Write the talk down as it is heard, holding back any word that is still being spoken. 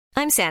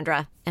I'm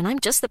Sandra, and I'm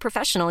just the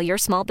professional your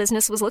small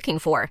business was looking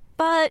for.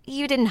 But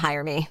you didn't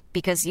hire me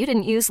because you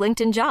didn't use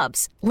LinkedIn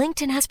Jobs.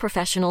 LinkedIn has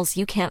professionals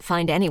you can't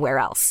find anywhere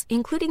else,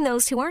 including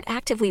those who aren't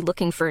actively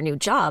looking for a new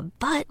job,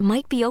 but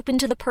might be open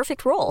to the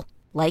perfect role,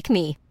 like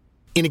me.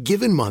 In a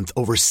given month,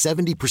 over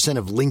 70%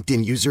 of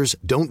LinkedIn users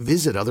don't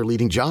visit other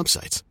leading job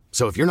sites.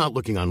 So if you're not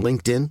looking on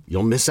LinkedIn,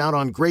 you'll miss out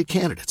on great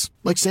candidates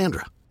like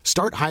Sandra.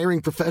 Start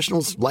hiring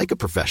professionals like a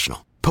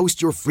professional.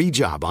 Post your free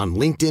job on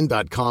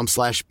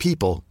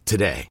linkedin.com/people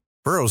today.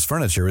 Burrow's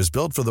furniture is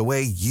built for the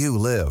way you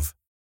live.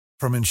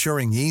 From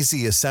ensuring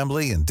easy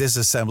assembly and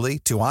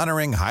disassembly to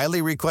honoring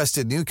highly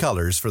requested new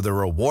colors for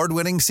their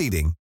award-winning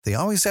seating, they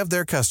always have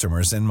their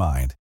customers in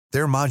mind.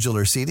 Their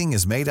modular seating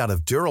is made out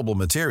of durable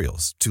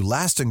materials to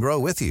last and grow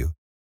with you.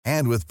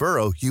 And with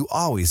Burrow, you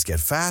always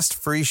get fast,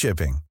 free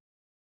shipping.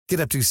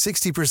 Get up to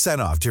 60%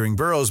 off during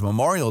Burrow's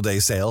Memorial Day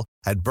sale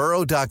at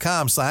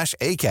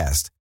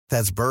burrow.com/ACAST.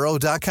 That's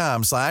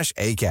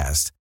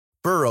burrow.com/ACAST.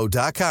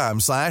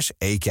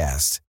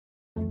 burrow.com/ACAST.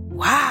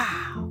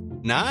 Wow.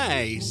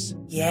 Nice.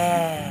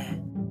 Yeah.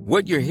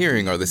 What you're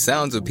hearing are the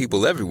sounds of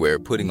people everywhere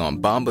putting on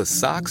Bombas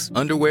socks,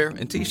 underwear,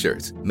 and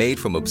T-shirts made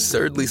from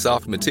absurdly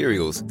soft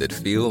materials that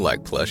feel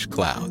like plush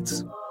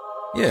clouds.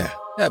 Yeah,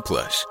 that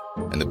plush.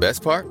 And the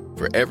best part?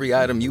 For every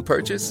item you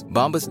purchase,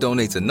 Bombas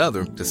donates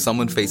another to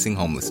someone facing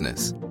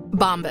homelessness.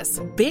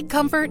 Bombas. Big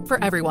comfort for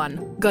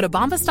everyone. Go to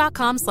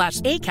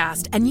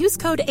bombas.com/ACAST and use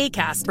code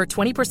ACAST for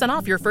 20%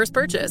 off your first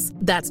purchase.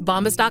 That's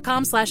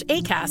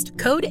bombas.com/ACAST.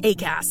 Code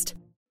ACAST.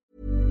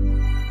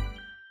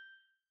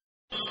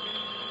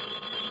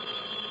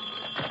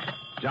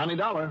 Johnny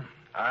Dollar.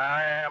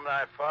 I am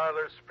thy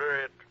father's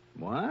spirit,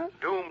 What?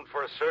 doomed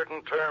for a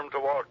certain term to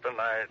walk the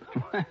night,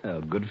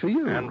 Well, good for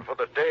you. and for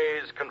the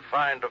days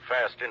confined to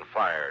fast in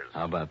fires,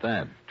 How about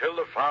that? till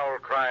the foul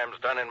crimes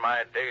done in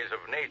my days of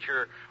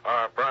nature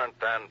are burnt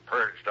and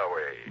purged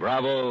away.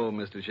 Bravo,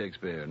 Mr.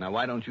 Shakespeare. Now,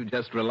 why don't you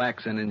just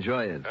relax and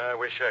enjoy it? I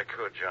wish I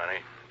could, Johnny.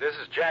 This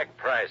is Jack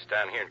Price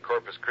down here in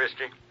Corpus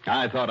Christi.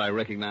 I thought I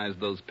recognized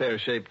those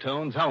pear-shaped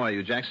tones. How are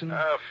you, Jackson?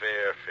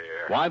 Fair.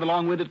 Why the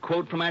long-winded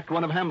quote from Act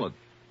One of Hamlet?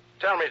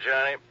 Tell me,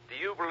 Johnny, do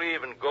you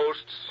believe in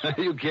ghosts? Are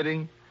you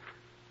kidding?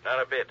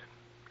 Not a bit.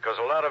 Because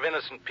a lot of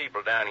innocent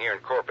people down here in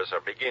Corpus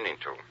are beginning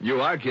to.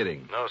 You are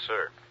kidding. No,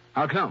 sir.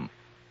 How come?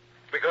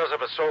 Because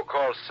of a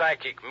so-called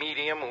psychic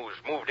medium who's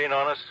moved in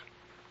on us.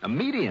 A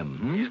medium,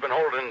 hmm? He's been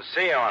holding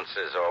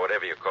seances, or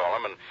whatever you call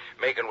them, and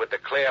making with the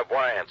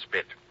clairvoyance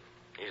bit.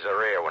 He's a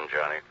rare one,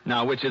 Johnny.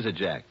 Now, which is it,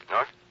 Jack?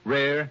 Huh?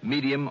 Rare,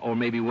 medium, or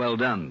maybe well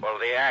done? Well,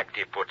 the act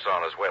he puts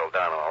on is well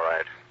done, all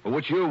right. Well,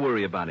 what's your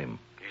worry about him?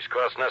 He's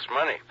costing us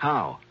money.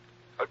 How?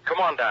 Come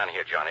on down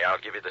here, Johnny. I'll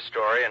give you the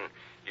story, and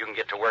you can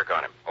get to work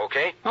on him,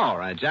 okay? All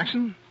right,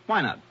 Jackson.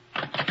 Why not?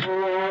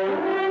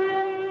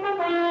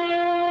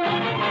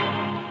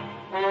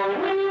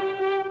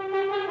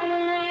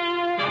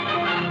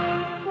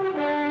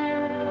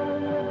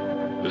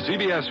 The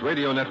CBS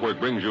Radio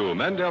Network brings you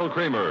Mandel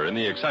Kramer in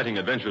the exciting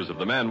adventures of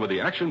the man with the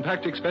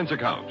action-packed expense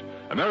account.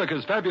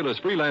 America's fabulous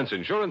freelance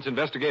insurance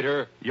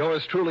investigator.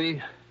 Yours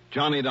truly,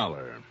 Johnny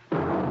Dollar.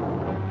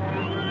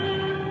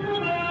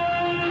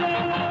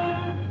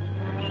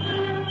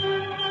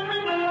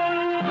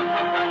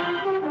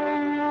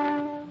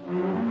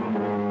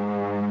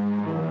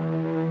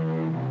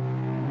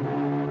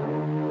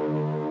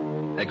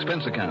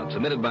 Expense account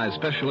submitted by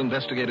Special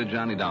Investigator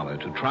Johnny Dollar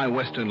to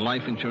Tri-Western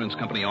Life Insurance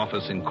Company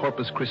office in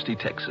Corpus Christi,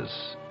 Texas.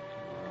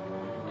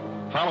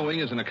 Following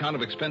is an account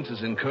of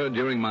expenses incurred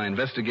during my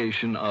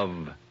investigation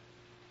of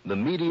the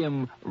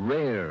medium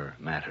rare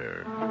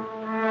matter.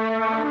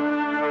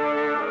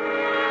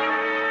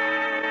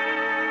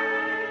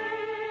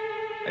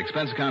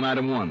 Expense account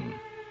item 1,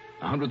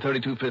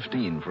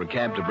 $132.15 for a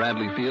cab to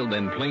Bradley Field,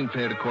 then plane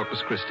fare to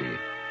Corpus Christi.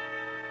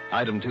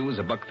 Item 2 is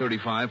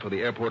 $1.35 for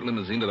the airport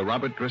limousine to the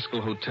Robert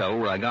Driscoll Hotel,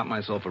 where I got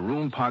myself a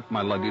room, parked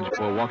my luggage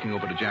before walking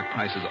over to Jack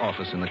Price's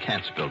office in the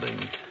Katz building.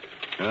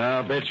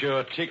 I'll bet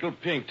you're tickled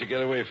pink to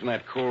get away from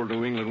that cold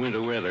New England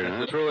winter weather, That's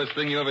huh? the truest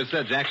thing you ever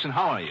said, Jackson.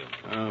 How are you?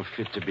 Oh,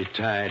 fit to be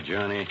tied,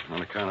 Johnny,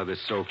 on account of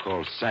this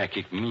so-called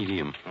psychic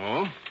medium.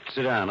 Oh?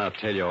 Sit down, I'll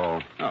tell you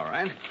all. All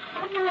right.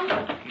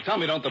 Tell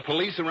me, don't the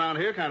police around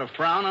here kind of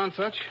frown on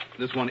such?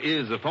 This one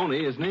is a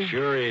phony, isn't he?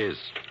 Sure is.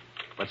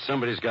 But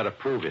somebody's got to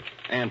prove it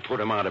and put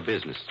him out of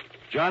business.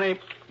 Johnny,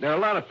 there are a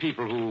lot of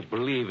people who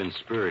believe in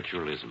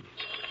spiritualism.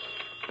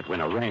 But when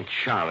a rank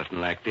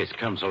charlatan like this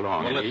comes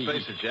along... Well, let's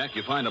face it, Jack,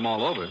 you find them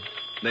all over.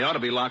 They ought to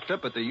be locked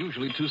up, but they're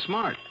usually too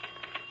smart.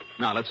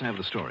 Now, let's have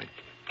the story.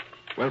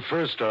 Well,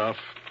 first off,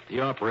 he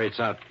operates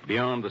out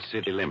beyond the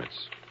city limits.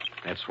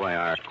 That's why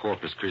our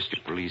Corpus Christi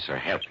police are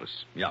helpless.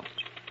 Yeah.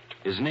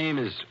 His name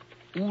is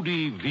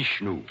Udi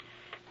Vishnu.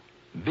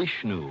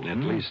 Vishnu. At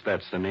least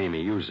that's the name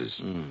he uses.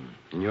 And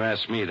you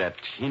ask me, that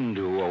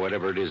Hindu or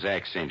whatever it is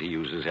accent he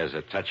uses has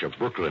a touch of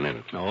Brooklyn in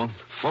it. Oh?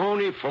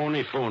 Phony,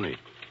 phony, phony.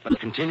 But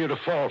continue to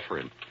fall for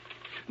him.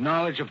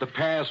 Knowledge of the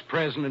past,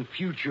 present, and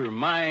future.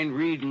 Mind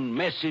reading,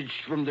 message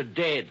from the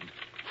dead.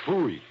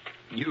 Phooey.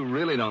 You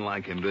really don't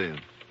like him, do you?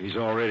 He's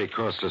already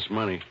cost us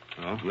money.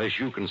 Oh? Unless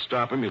you can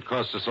stop him, he'll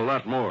cost us a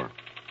lot more.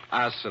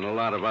 Us and a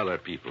lot of other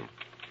people.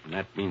 And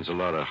that means a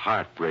lot of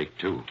heartbreak,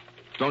 too.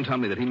 Don't tell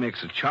me that he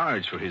makes a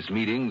charge for his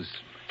meetings,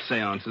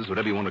 seances,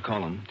 whatever you want to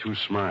call them. Too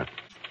smart.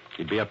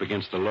 He'd be up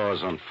against the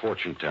laws on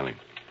fortune-telling.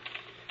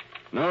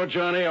 No,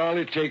 Johnny, all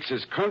it takes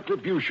is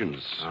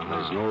contributions.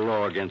 There's no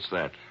law against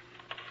that.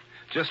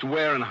 Just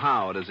where and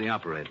how does he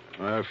operate?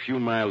 A few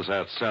miles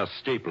out South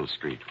Staple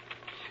Street.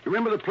 You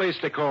remember the place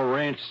they call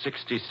Ranch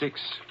 66?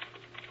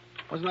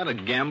 Wasn't that a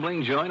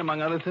gambling joint,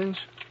 among other things?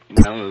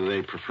 Well,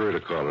 they prefer to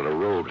call it a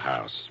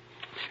roadhouse.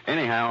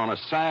 Anyhow, on a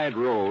side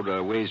road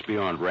a ways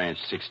beyond Ranch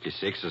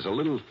 66 is a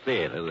little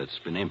theater that's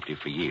been empty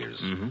for years.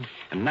 Mm-hmm.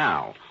 And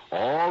now,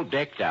 all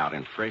decked out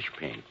in fresh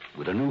paint,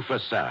 with a new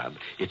facade,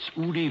 it's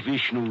Udi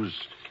Vishnu's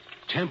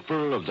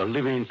Temple of the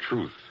Living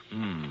Truth.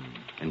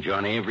 And,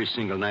 Johnny, every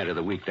single night of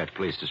the week that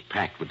place is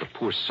packed with the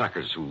poor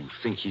suckers who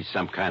think he's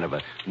some kind of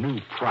a new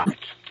prophet.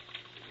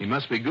 He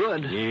must be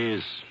good. He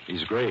is.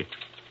 He's great.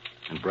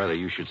 And, brother,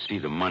 you should see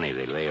the money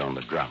they lay on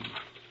the drum.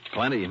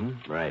 Plenty,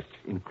 Right.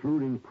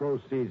 Including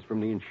proceeds from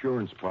the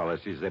insurance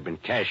policies they've been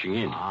cashing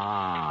in.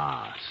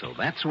 Ah, so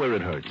that's where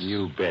it hurts.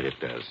 You bet it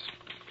does.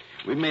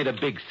 We've made a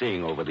big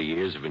thing over the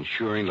years of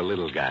insuring the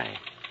little guy.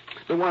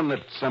 The one that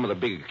some of the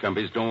big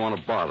companies don't want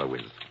to bother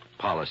with.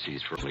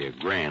 Policies for only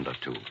 $1,000 or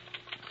 $2,000.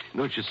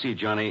 Don't you see,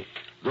 Johnny?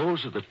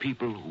 Those are the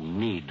people who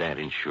need that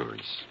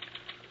insurance.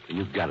 And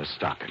you've got to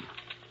stop him.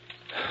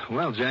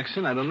 Well,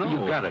 Jackson, I don't know.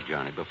 You've got to,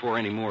 Johnny, before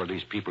any more of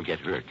these people get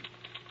hurt.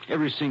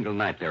 Every single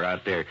night they're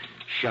out there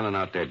shelling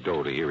out their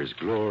dough to hear his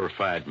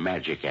glorified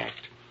magic act.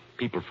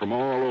 People from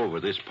all over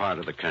this part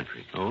of the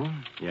country. Oh?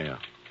 Yeah.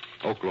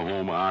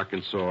 Oklahoma,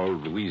 Arkansas,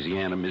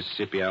 Louisiana,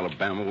 Mississippi,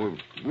 Alabama,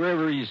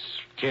 wherever he's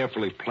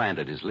carefully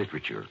planted his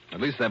literature.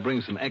 At least that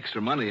brings some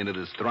extra money into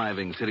this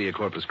thriving city of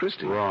Corpus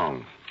Christi.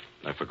 Wrong.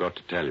 I forgot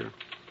to tell you.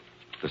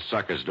 The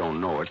suckers don't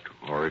know it,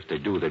 or if they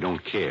do, they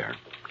don't care.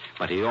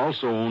 But he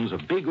also owns a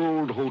big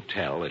old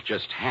hotel that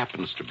just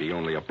happens to be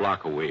only a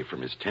block away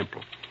from his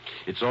temple.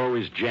 It's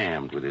always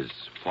jammed with his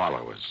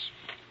followers.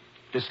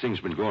 This thing's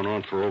been going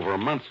on for over a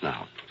month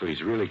now, so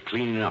he's really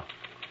cleaning up.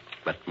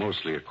 But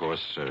mostly, of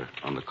course,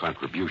 on the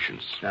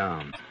contributions.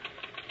 I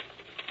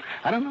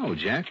don't know,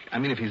 Jack. I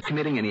mean, if he's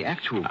committing any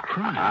actual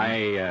crime.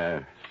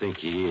 I think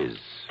he is.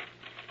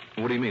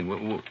 What do you mean?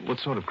 What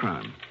sort of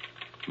crime?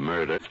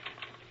 Murder.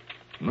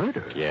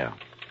 Murder? Yeah.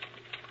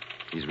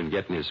 He's been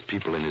getting his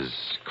people in his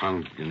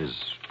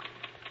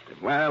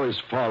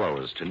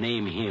followers to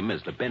name him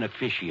as the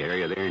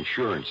beneficiary of their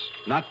insurance.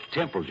 Not the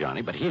temple,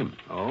 Johnny, but him.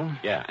 Oh?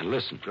 Yeah, and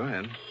listen. Go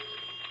ahead.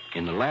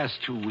 In the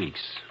last 2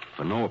 weeks,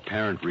 for no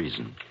apparent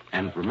reason,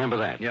 and remember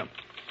that. Yep.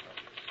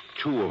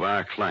 2 of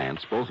our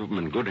clients, both of them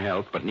in good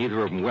health, but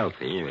neither of them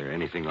wealthy or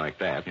anything like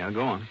that. Yeah,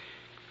 go on.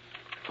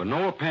 For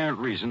no apparent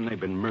reason, they've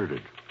been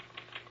murdered.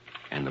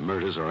 And the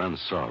murders are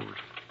unsolved.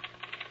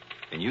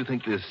 And you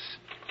think this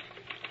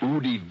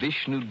Udi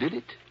Vishnu did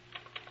it?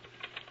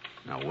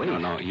 Now, wait.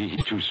 No,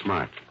 he's too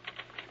smart.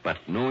 But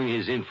knowing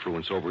his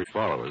influence over his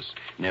followers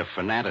and their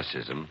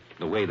fanaticism,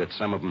 the way that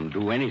some of them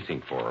do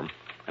anything for him,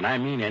 and I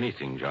mean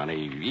anything,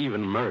 Johnny,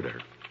 even murder.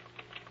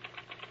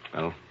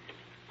 Well,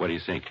 what do you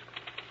think?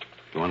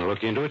 You want to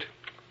look into it?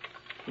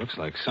 Looks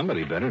like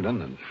somebody better,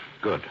 doesn't it?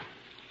 Good.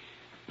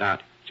 Now,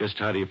 just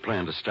how do you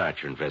plan to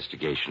start your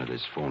investigation of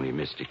this phony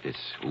mystic, this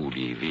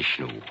Udi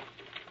Vishnu?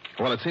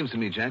 Well, it seems to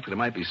me, Jack, that it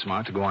might be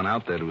smart to go on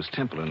out there to his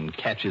temple and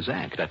catch his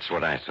act. That's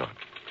what I thought.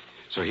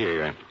 So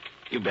here,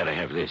 you better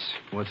have this.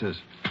 What's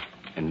this?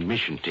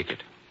 Admission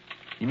ticket.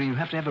 You mean you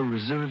have to have a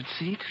reserved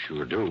seat?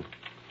 Sure do.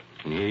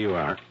 And here you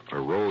are,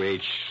 for row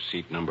H,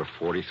 seat number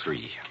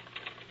 43.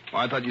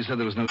 Well, I thought you said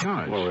there was no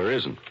charge. Well, there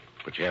isn't.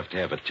 But you have to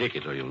have a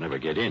ticket or you'll never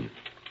get in.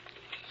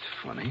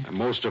 It's funny. And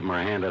most of them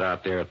are handed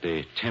out there at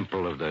the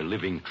Temple of the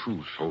Living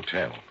Truth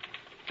Hotel.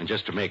 And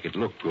just to make it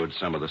look good,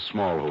 some of the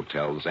small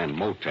hotels and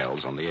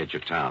motels on the edge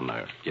of town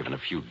are given a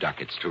few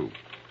ducats, too.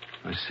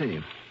 I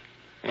see.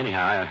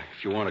 Anyhow,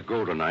 if you want to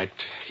go tonight,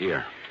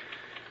 here.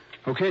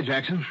 Okay,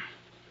 Jackson.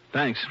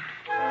 Thanks.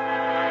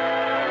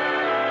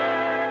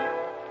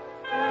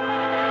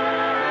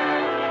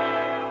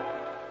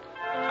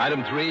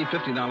 Item 3,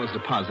 $50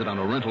 deposit on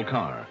a rental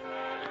car.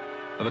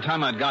 By the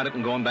time I'd got it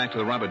and going back to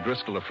the Robert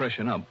Driscoll to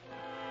freshen up,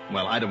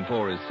 well, item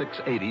 4 is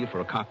 $680 for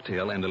a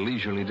cocktail and a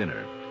leisurely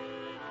dinner.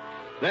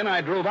 Then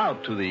I drove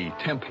out to the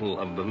Temple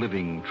of the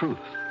Living Truth.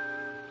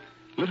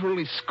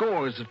 Literally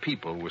scores of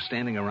people were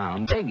standing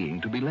around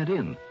begging to be let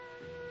in.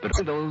 But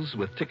only those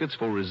with tickets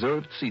for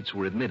reserved seats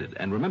were admitted.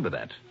 And remember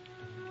that.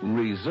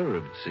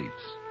 Reserved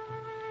seats.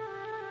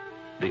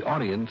 The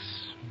audience,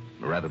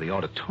 or rather the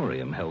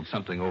auditorium, held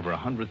something over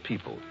 100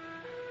 people.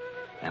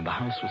 And the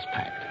house was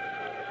packed.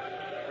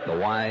 The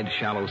wide,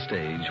 shallow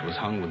stage was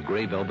hung with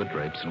gray velvet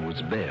drapes and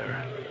was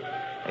bare,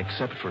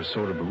 except for a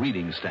sort of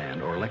reading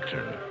stand or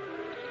lectern.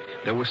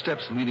 There were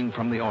steps leading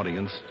from the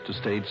audience to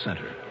stage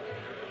center.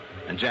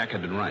 And Jack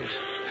had been right.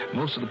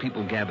 Most of the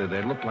people gathered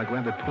there looked like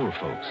rather poor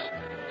folks.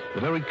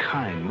 The very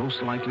kind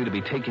most likely to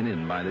be taken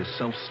in by this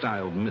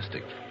self-styled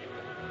mystic.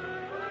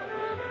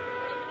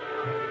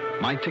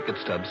 My ticket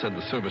stub said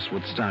the service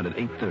would start at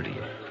 8:30.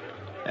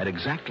 At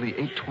exactly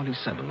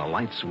 8:27, the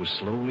lights were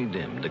slowly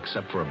dimmed,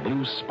 except for a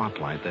blue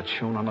spotlight that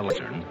shone on the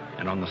lantern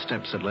and on the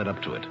steps that led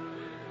up to it.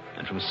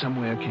 And from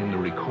somewhere came the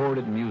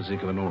recorded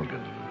music of an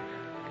organ.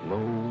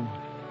 Low,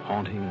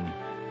 haunting,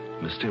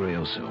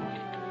 mysterioso.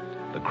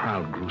 The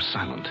crowd grew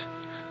silent.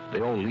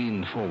 They all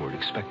leaned forward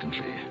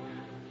expectantly.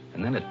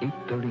 And then at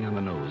 8:30 on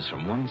the nose,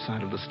 from one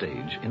side of the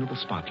stage into the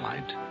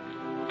spotlight,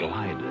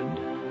 glided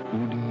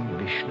Udi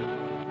Vishnu.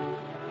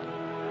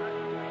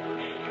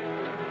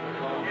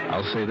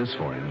 I'll say this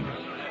for him.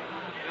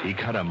 He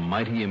cut a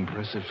mighty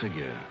impressive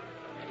figure.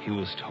 He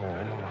was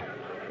tall,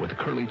 with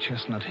curly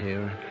chestnut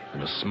hair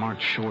and a smart,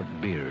 short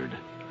beard.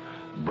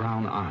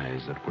 Brown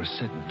eyes that were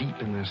set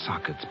deep in their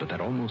sockets, but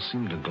that almost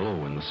seemed to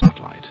glow in the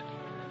spotlight.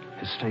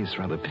 His face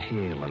rather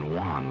pale and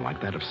wan,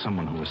 like that of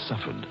someone who has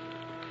suffered.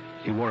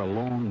 He wore a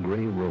long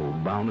gray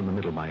robe bound in the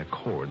middle by a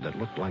cord that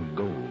looked like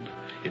gold.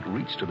 It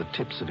reached to the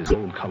tips of his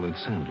gold-colored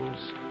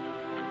sandals.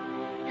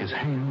 His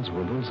hands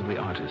were those of the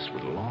artist,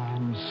 with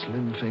long,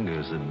 slim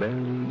fingers that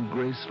barely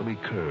gracefully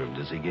curved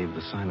as he gave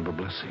the sign of a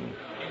blessing.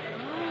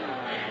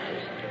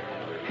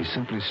 He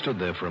simply stood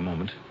there for a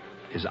moment,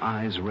 his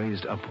eyes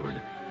raised upward,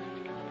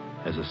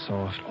 as a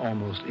soft,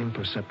 almost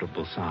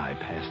imperceptible sigh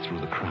passed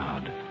through the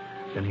crowd.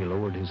 Then he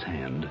lowered his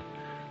hand,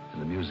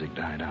 and the music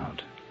died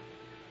out.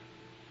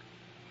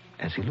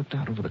 As he looked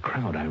out over the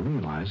crowd, I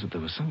realized that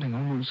there was something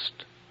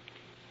almost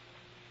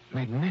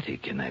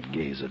magnetic in that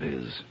gaze of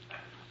his.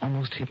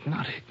 Almost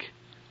hypnotic.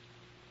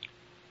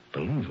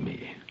 Believe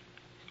me,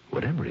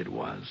 whatever it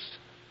was,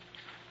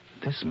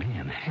 this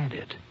man had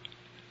it.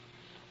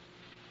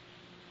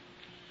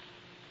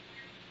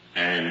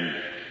 And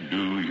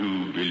do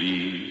you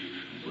believe?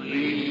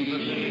 We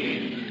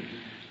believe.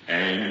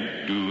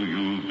 And do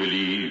you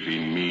believe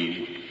in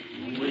me?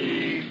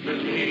 We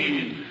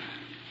believe.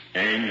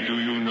 And do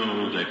you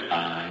know that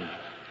I,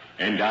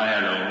 and I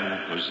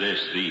alone, possess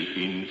the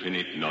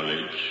infinite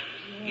knowledge?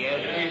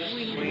 Yes,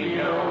 we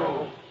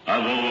know.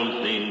 Of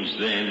all things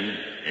then,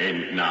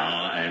 and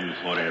now, and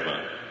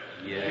forever.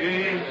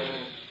 Yes.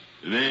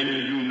 Then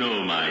you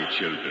know, my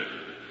children,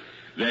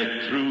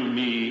 that through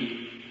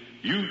me,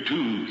 you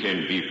too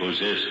can be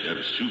possessed of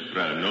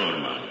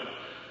supranormal,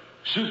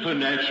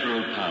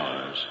 supernatural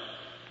powers,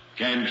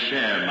 can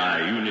share my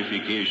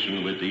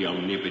unification with the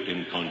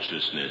omnipotent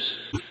consciousness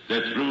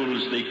that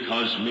rules the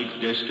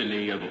cosmic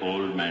destiny of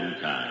all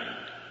mankind.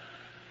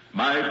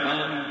 My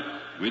bond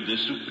with the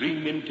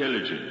supreme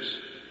intelligence,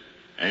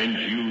 and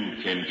you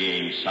can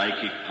gain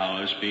psychic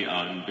powers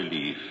beyond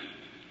belief.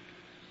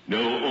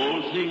 Know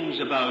all things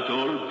about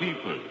all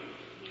people.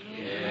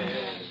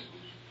 Yes.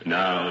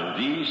 Now,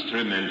 these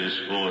tremendous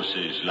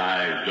forces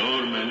lie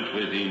dormant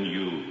within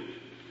you.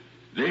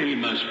 They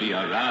must be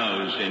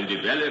aroused and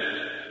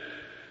developed,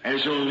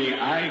 as only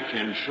I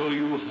can show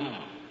you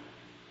how.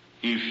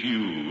 If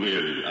you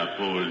will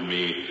uphold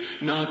me,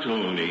 not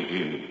only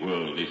in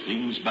worldly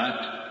things, but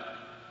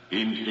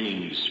in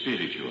things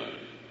spiritual.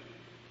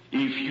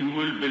 If you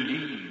will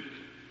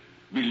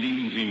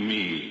believe in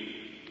me,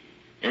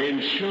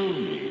 and show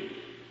me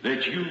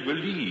that you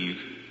believe,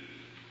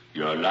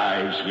 your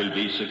lives will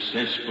be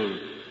successful,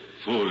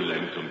 full,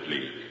 and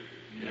complete.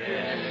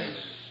 Yes.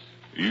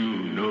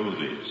 You know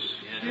this.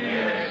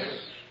 Yes.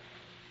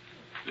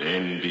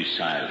 Then be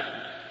silent.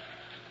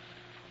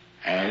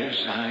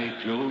 As I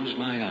close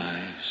my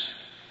eyes,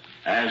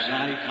 as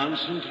I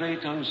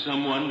concentrate on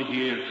someone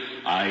here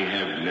I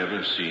have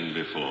never seen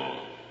before,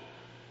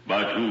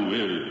 but who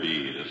will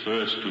be the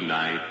first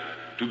tonight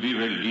to be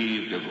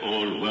relieved of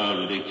all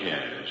worldly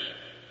cares,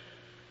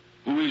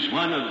 who is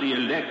one of the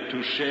elect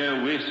to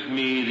share with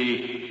me the...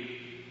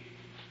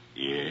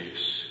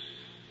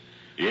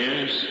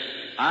 Yes,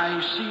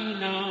 I see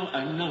now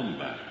a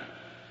number.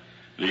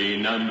 The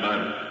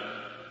number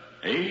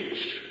H41.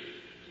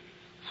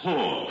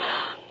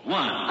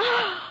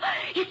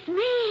 It's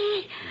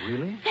me.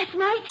 Really? That's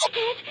my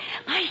ticket.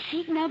 My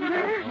seat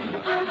number.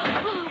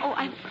 Oh,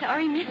 I'm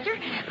sorry, mister.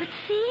 But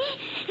see?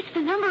 It's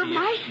the number of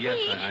my seat.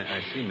 Yes,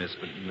 I see, miss,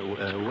 but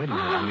wait a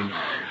minute.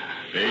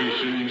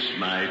 Patience,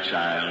 my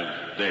child,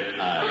 that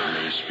I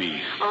may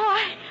speak. Oh,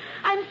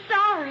 I'm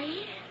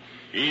sorry.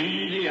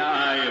 In the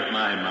eye of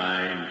my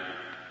mind,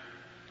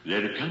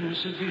 there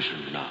comes a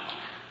vision now.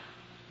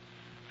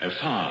 A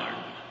farm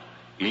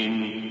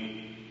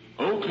in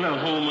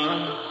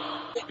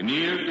Oklahoma,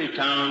 near the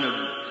town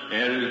of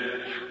Yes,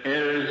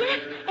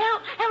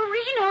 El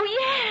Reno,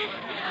 yes.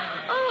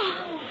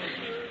 Oh.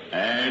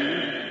 And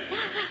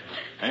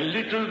a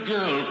little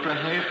girl,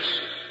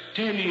 perhaps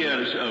 10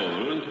 years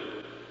old.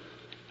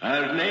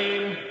 Her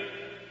name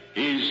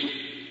is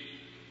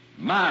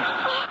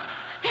Martha. Oh,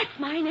 that's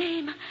my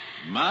name.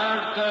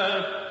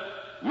 Martha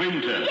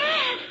Winter.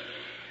 Yes.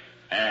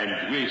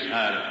 And with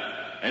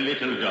her, a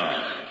little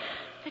dog.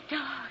 The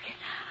dog.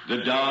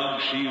 The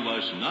dog she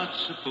was not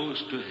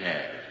supposed to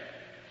have.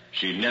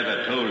 She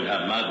never told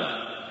her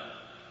mother.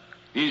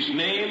 His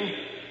name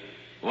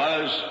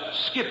was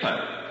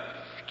Skipper.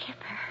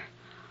 Skipper.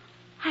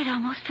 I'd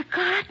almost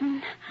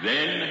forgotten.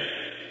 Then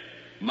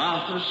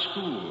Martha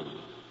School,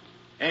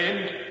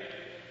 and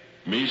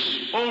Miss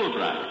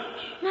Albright.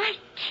 My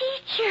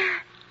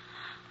teacher.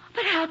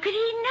 But how could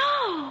he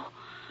know?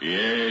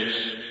 Yes,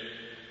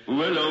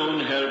 who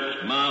alone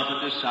helped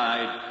Martha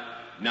decide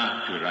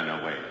not to run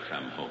away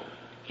from home.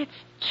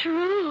 It's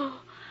true.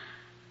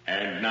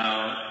 And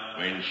now,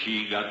 when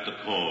she got the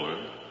call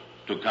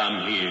to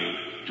come here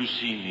to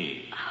see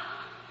me.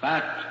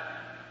 But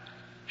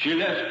she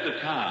left the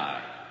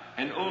car,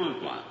 an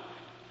old one.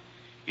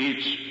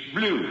 It's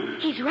blue.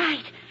 He's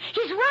right.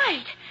 He's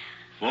right.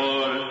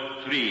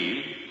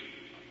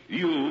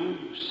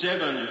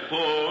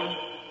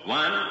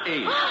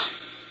 43U7418. Oh,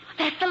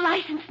 that's the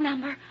license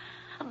number.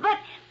 But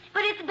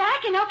it's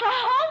back in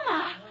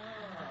Oklahoma.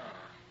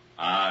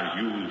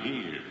 Are you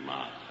here,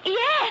 Martha?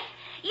 Yes.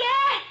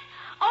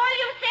 All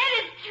you said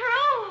is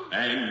true.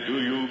 And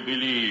do you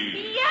believe?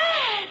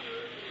 Yes.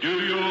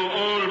 Do you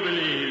all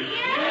believe?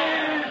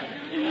 Yes.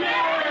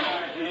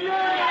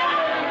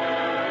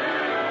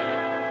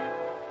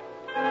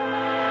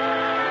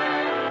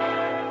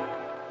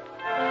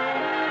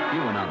 He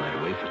went on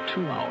that way for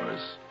 2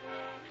 hours,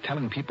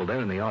 telling people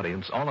there in the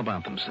audience all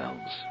about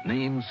themselves.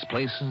 Names,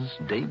 places,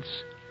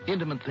 dates,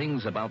 intimate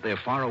things about their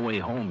faraway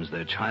homes,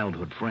 their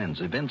childhood friends,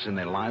 events in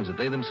their lives that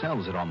they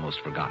themselves had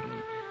almost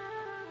forgotten.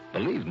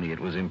 Believe me, it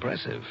was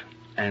impressive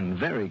and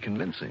very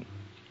convincing.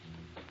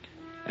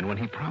 And when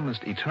he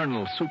promised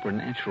eternal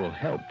supernatural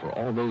help for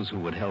all those who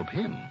would help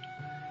him,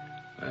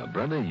 well,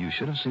 brother, you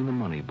should have seen the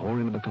money pour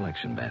into the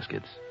collection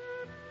baskets.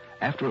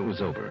 After it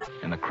was over,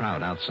 in the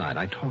crowd outside,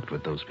 I talked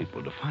with those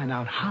people to find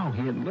out how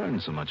he had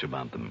learned so much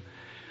about them.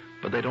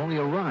 But they'd only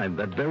arrived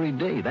that very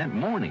day, that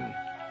morning.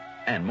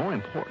 And more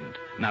important,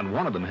 not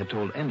one of them had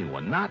told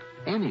anyone, not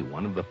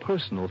anyone, of the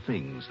personal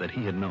things that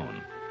he had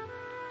known.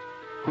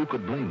 Who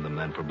could blame them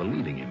then for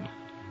believing him,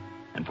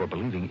 and for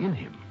believing in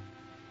him,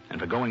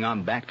 and for going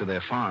on back to their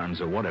farms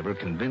or whatever,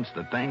 convinced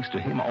that thanks to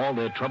him all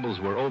their troubles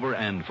were over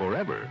and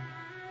forever?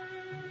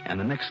 And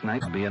the next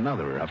night would be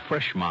another, a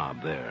fresh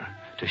mob there,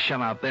 to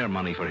shell out their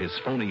money for his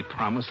phony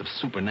promise of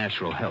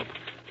supernatural help.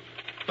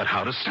 But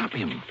how to stop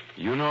him?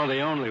 You know the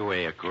only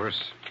way, of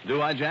course.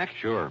 Do I, Jack?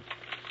 Sure.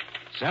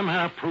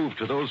 Somehow prove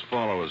to those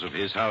followers of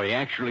his how he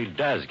actually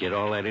does get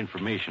all that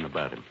information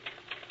about him.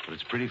 But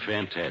it's pretty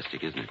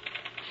fantastic, isn't it?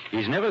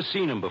 He's never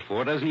seen them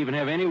before, doesn't even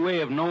have any way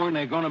of knowing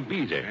they're going to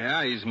be there.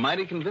 Yeah, he's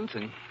mighty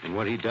convincing. And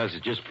what he does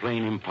is just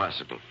plain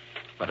impossible.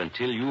 But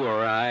until you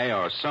or I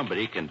or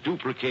somebody can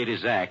duplicate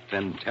his act,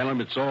 then tell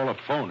him it's all a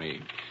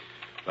phony.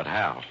 But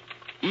how?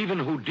 Even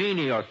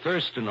Houdini or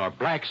Thurston or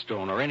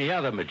Blackstone or any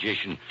other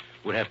magician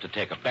would have to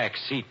take a back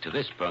seat to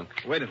this punk.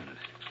 Wait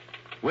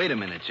a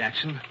minute,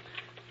 Jackson.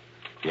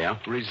 Yeah?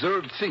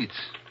 Reserved seats.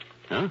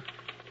 Huh?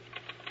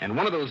 And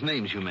one of those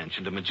names you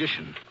mentioned, a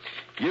magician.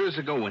 Years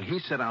ago, when he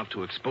set out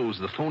to expose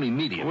the phony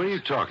mediums. What are you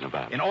talking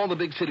about? In all the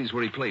big cities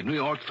where he played. New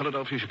York,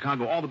 Philadelphia,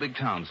 Chicago, all the big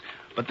towns.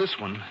 But this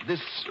one,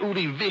 this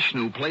Udi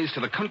Vishnu, plays to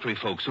the country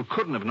folks who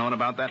couldn't have known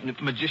about that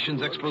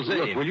magician's expose.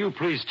 Look, will you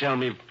please tell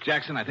me...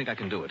 Jackson, I think I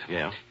can do it.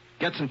 Yeah?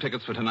 Get some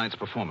tickets for tonight's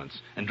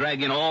performance and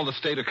drag in all the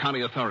state or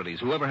county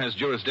authorities, whoever has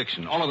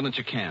jurisdiction, all of them that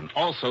you can.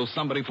 Also,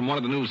 somebody from one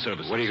of the news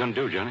services. What are you going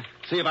to do, Johnny?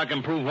 See if I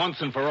can prove once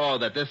and for all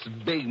that this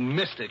big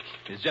mystic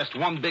is just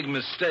one big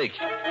mistake.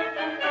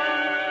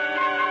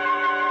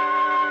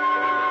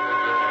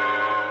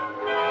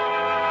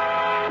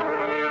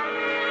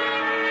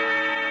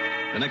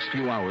 The next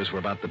few hours were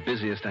about the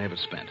busiest I ever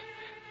spent.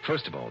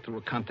 First of all, through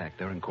a contact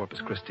there in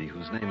Corpus Christi,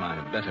 whose name I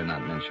had better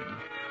not mention,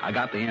 I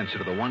got the answer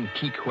to the one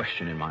key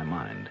question in my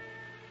mind.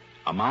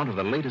 Amount of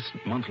the latest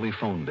monthly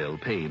phone bill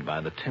paid by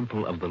the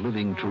Temple of the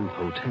Living Truth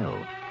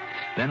Hotel.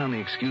 Then, on the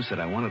excuse that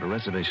I wanted a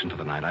reservation for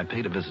the night, I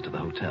paid a visit to the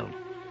hotel.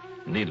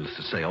 Needless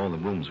to say, all the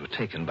rooms were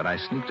taken, but I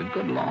sneaked a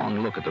good long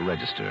look at the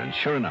register, and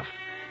sure enough,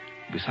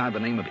 beside the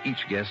name of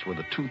each guest were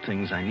the two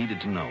things I needed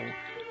to know: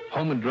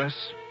 home address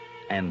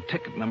and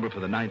ticket number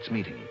for the night's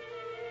meeting.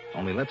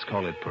 Only let's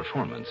call it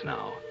performance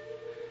now.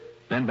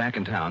 Then back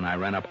in town, I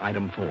ran up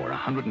item 4,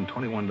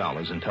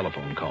 $121 in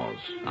telephone calls.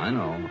 I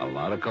know, a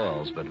lot of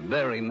calls, but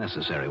very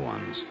necessary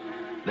ones.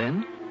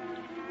 Then,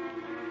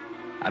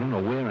 I don't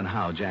know where and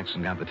how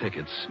Jackson got the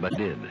tickets, but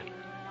did.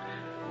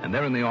 And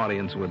there in the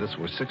audience with us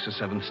were 6 or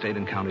 7 state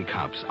and county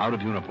cops, out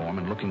of uniform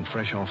and looking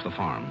fresh off the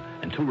farm,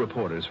 and 2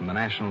 reporters from the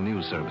National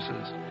News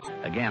Services.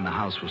 Again, the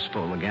house was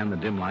full. Again, the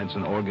dim lights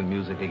and organ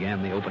music.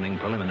 Again, the opening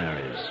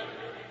preliminaries.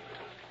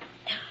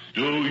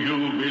 Do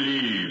you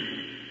believe?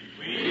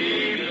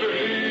 We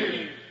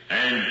believe.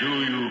 And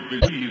do you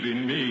believe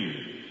in me?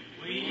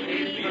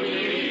 We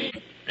believe.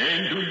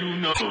 And do you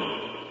know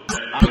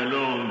that I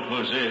alone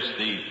possess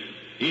the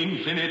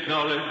infinite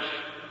knowledge?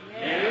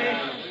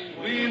 Yes,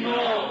 we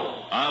know.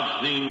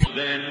 Of things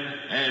then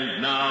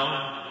and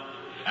now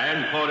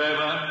and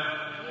forever?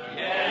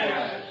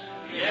 Yes,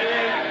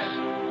 yes,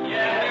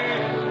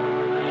 yes.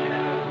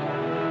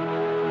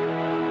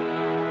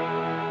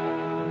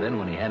 And then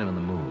when he had him in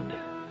the mood,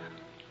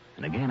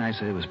 and again I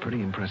say it was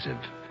pretty impressive,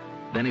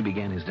 then he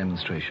began his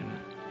demonstration.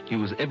 He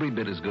was every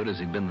bit as good as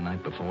he'd been the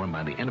night before, and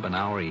by the end of an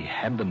hour he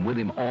had them with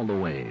him all the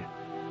way.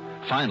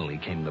 Finally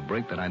came the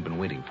break that I'd been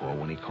waiting for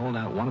when he called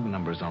out one of the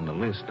numbers on the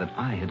list that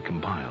I had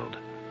compiled.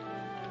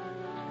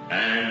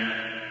 And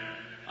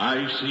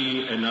I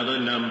see another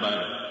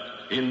number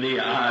in the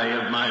eye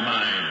of my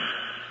mind.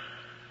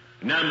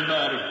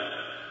 Number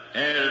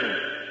L13.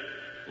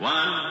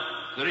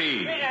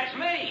 Hey, that's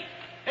me.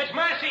 It's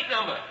my seat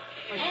number.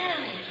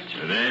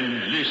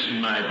 Then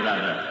listen, my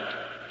brother,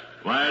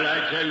 while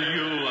I tell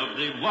you of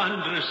the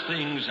wondrous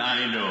things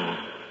I know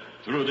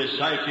through the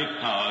psychic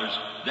powers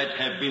that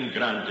have been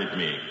granted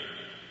me.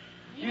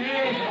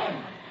 Yes.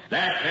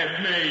 That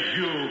have made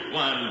you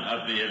one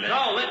of the elect.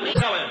 No, let me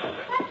tell him.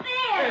 What's this?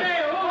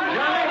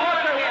 Johnny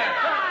Walker here.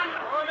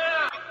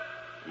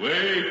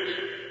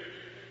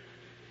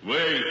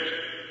 Wait.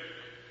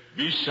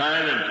 Be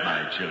silent,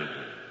 my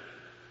children.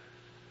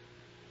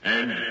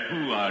 And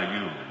who are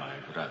you, my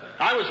brother?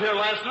 I was here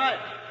last night.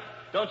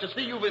 Don't you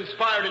see you've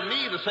inspired in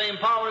me the same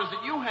powers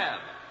that you have?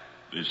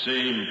 The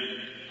same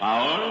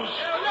powers?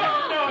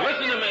 No.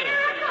 Listen to me.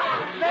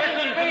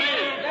 Listen to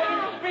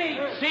me.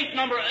 Seat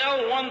number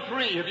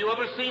L13. Have you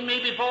ever seen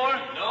me before?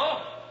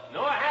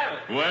 No, I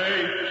haven't.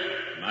 Wait,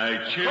 my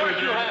children. Of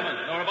course you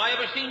haven't. Nor have I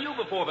ever seen you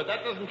before, but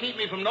that doesn't keep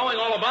me from knowing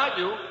all about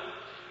you.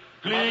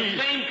 Please. About the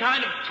same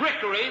kind of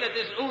trickery that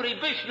this Udi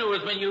Vishnu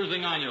has been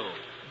using on you.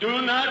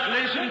 Do not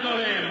listen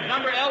to him.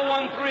 Number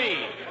L13.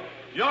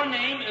 Your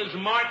name is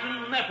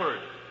Martin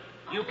Mefford.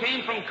 You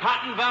came from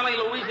Cotton Valley,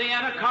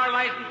 Louisiana, car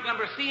license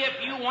number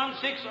CFU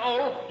 160.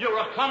 You're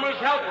a plumber's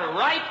helper,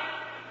 right?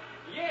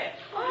 Yes.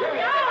 Oh,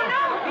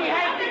 no. He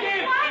has to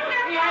give.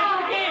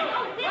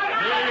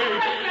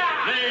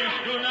 Please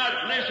do not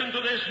listen to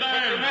this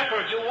man. Mr.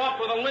 Mefford, you walk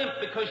with a limp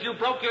because you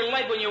broke your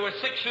leg when you were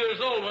 6 years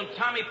old when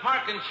Tommy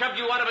Parkins shoved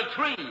you out of a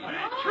tree.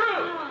 That's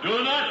true.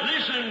 Do not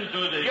listen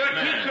to this Your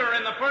man. teacher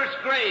in the first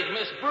grade,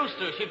 Miss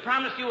Brewster, she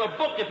promised you a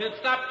book if you'd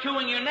stop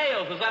chewing your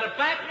nails. Is that a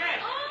fact?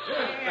 Yes.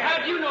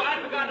 How'd you know?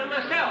 I forgot it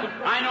myself.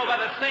 I know by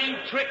the same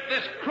trick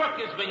this crook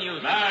has been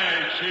using.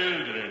 My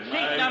children.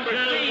 Seat number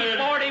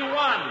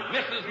C41,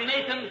 Mrs.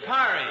 Nathan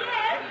Parry.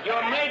 Yes.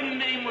 Your maiden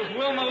name was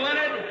Wilma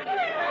Leonard.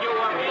 You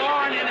were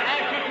born in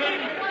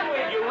Asherton.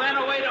 You ran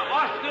away to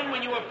Austin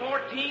when you were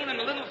 14 and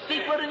a little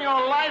secret in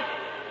your life.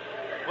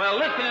 Well,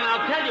 listen and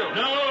I'll tell you.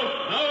 No.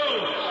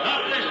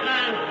 Stop this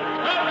man.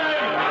 Stop him.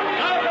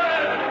 Stop him.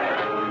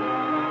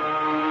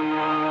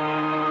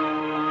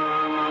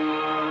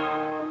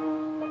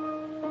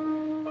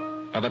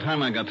 By the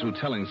time I got through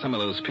telling some of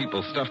those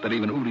people stuff that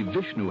even Udi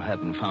Vishnu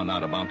hadn't found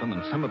out about them,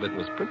 and some of it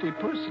was pretty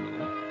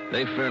personal,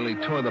 they fairly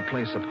tore the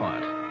place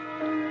apart.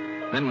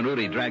 Then when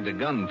Udi dragged a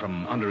gun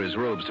from under his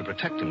robes to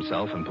protect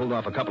himself and pulled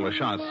off a couple of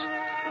shots,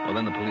 well,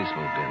 then the police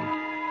moved in.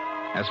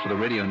 As for the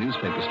radio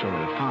newspaper story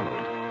that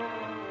followed,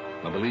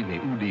 well, believe me,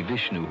 Udi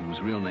Vishnu, whose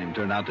real name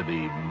turned out to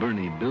be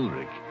Bernie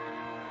Bildrick,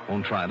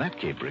 won't try that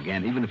caper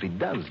again, even if he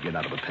does get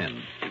out of a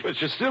pen.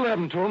 But you still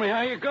haven't told me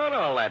how you got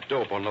all that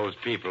dope on those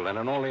people, and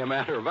in only a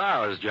matter of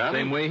hours, Johnny.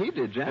 Same way he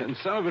did, Jack. And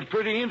some of it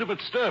pretty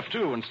intimate stuff,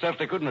 too, and stuff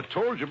they couldn't have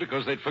told you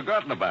because they'd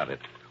forgotten about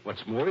it.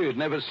 What's more, you'd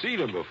never seen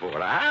them before.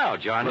 How,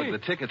 Johnny?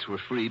 Look, the tickets were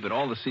free, but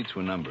all the seats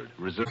were numbered,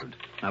 reserved.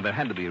 Now, there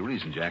had to be a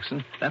reason,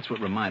 Jackson. That's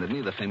what reminded me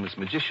of the famous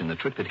magician, the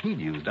trick that he'd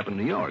used up in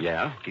New York.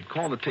 Yeah? He'd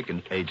call the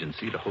ticket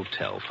agency at a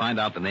hotel, find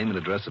out the name and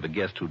address of a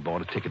guest who'd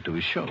bought a ticket to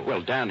his show.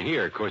 Well, down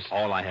here, of course...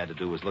 All I had to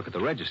do was look at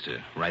the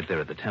register, right there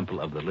at the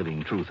Temple of the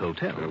Living Truth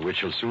Hotel.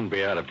 Which will soon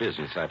be out of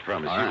business, I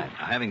promise all you. Right.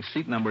 Having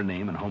seat number,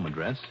 name, and home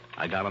address,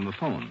 I got on the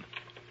phone.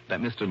 That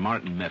Mr.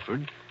 Martin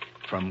Mefford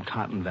from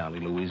Cotton Valley,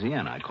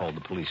 Louisiana. I called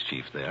the police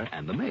chief there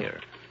and the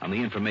mayor. On the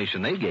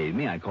information they gave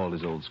me, I called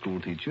his old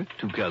school teacher,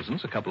 2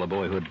 cousins, a couple of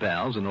boyhood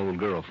pals, an old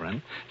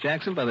girlfriend.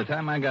 Jackson, by the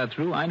time I got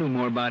through, I knew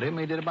more about him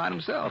than he did about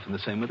himself, and the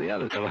same with the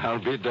others. Well,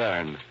 I'll be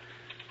darned.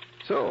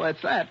 So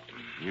that's that.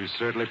 You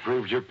certainly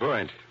proved your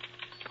point.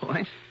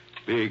 Point?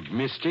 Big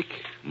mystic?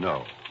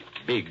 No.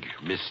 Big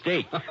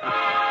mistake.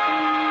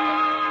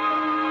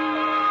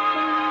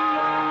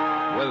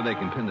 Whether they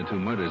can pin the 2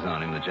 murders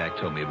on him that Jack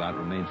told me about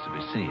remains to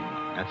be seen.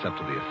 That's up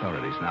to the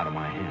authorities and out of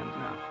my hands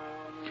now.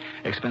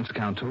 Expense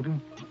account total,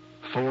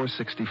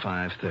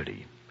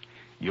 $465.30.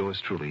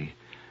 Yours truly,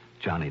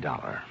 Johnny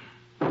Dollar.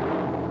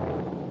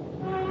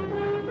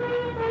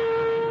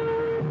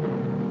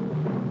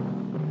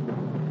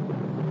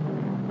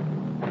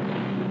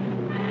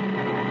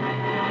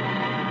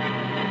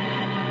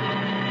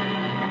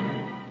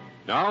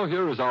 Now,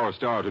 here is our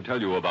star to tell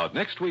you about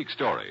next week's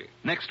story.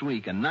 Next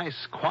week, a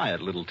nice,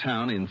 quiet little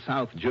town in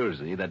South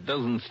Jersey that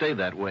doesn't stay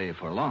that way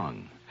for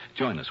long.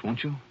 Join us,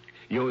 won't you?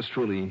 Yours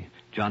truly,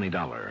 Johnny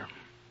Dollar.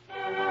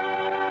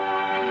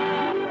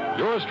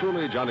 Yours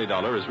truly, Johnny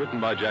Dollar, is written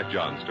by Jack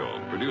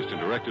Johnstone, produced and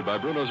directed by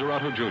Bruno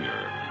Zerato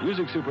Jr.,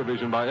 music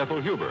supervision by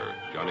Ethel Huber.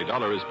 Johnny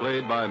Dollar is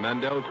played by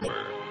Mandel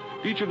Kramer.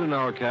 Featured in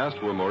our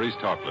cast were Maurice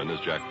Tarplin as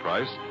Jack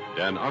Price,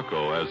 Dan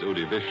Arco as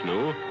Udi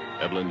Vishnu,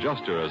 Evelyn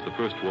Juster as the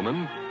first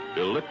woman,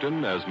 Bill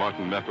Lipton as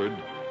Martin Mefford,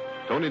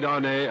 Tony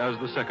Darnay as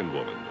the second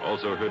woman.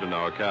 Also heard in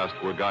our cast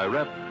were Guy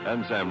Rep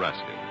and Sam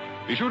Raskin.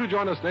 Be sure to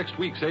join us next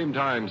week, same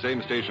time,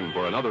 same station,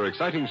 for another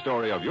exciting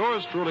story of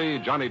yours truly,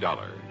 Johnny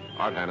Dollar.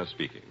 Art Hanna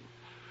speaking.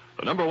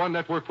 The #1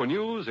 network for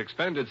news,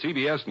 expanded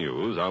CBS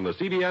News on the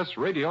CBS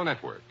Radio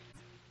Network.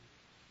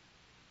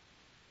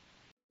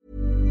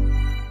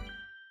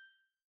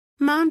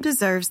 Mom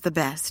deserves the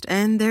best,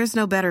 and there's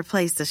no better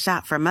place to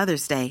shop for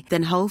Mother's Day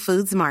than Whole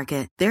Foods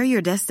Market. They're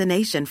your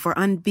destination for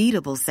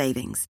unbeatable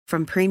savings,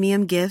 from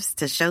premium gifts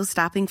to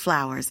show-stopping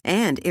flowers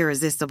and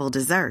irresistible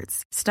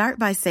desserts. Start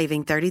by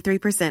saving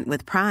 33%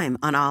 with Prime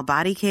on all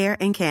body care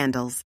and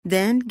candles.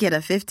 Then get a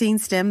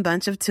 15-stem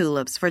bunch of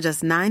tulips for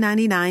just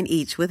 $9.99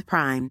 each with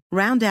Prime.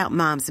 Round out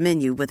Mom's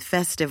menu with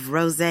festive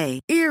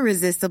rosé,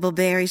 irresistible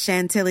berry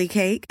chantilly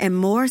cake, and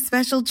more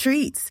special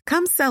treats.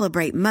 Come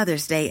celebrate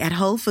Mother's Day at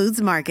Whole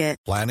Foods Market.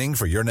 Planning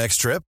for your next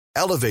trip?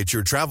 Elevate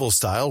your travel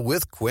style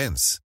with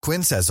Quince.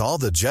 Quince has all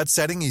the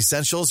jet-setting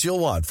essentials you'll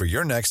want for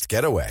your next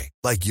getaway,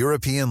 like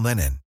European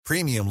linen,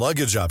 premium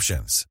luggage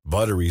options,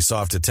 buttery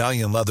soft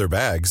Italian leather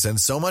bags, and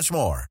so much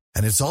more.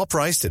 And it's all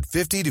priced at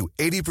 50 to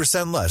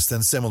 80% less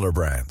than similar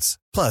brands.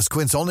 Plus,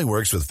 Quince only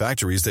works with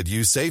factories that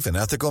use safe and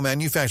ethical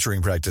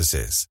manufacturing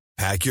practices.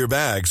 Pack your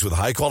bags with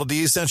high-quality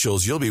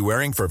essentials you'll be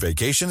wearing for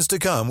vacations to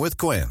come with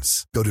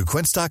Quince. Go to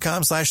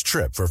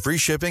quince.com/trip for free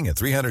shipping and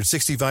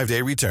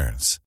 365-day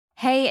returns.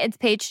 Hey, it's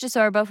Paige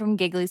DeSorbo from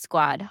Giggly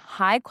Squad.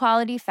 High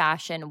quality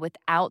fashion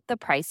without the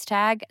price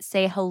tag.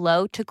 Say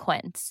hello to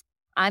Quince.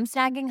 I'm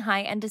snagging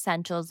high-end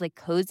essentials like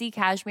cozy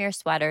cashmere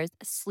sweaters,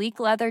 sleek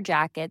leather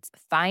jackets,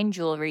 fine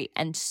jewelry,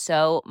 and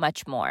so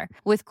much more.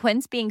 With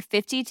Quince being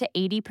 50 to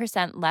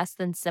 80% less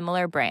than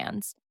similar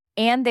brands.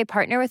 And they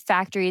partner with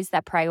factories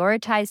that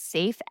prioritize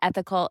safe,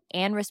 ethical,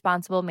 and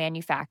responsible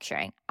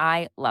manufacturing.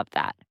 I love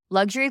that.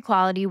 Luxury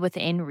quality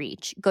within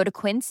reach. Go to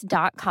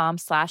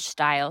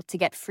quince.com/style to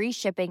get free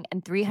shipping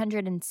and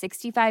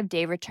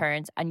 365-day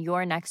returns on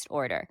your next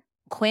order.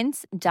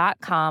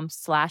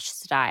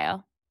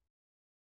 Quince.com/style.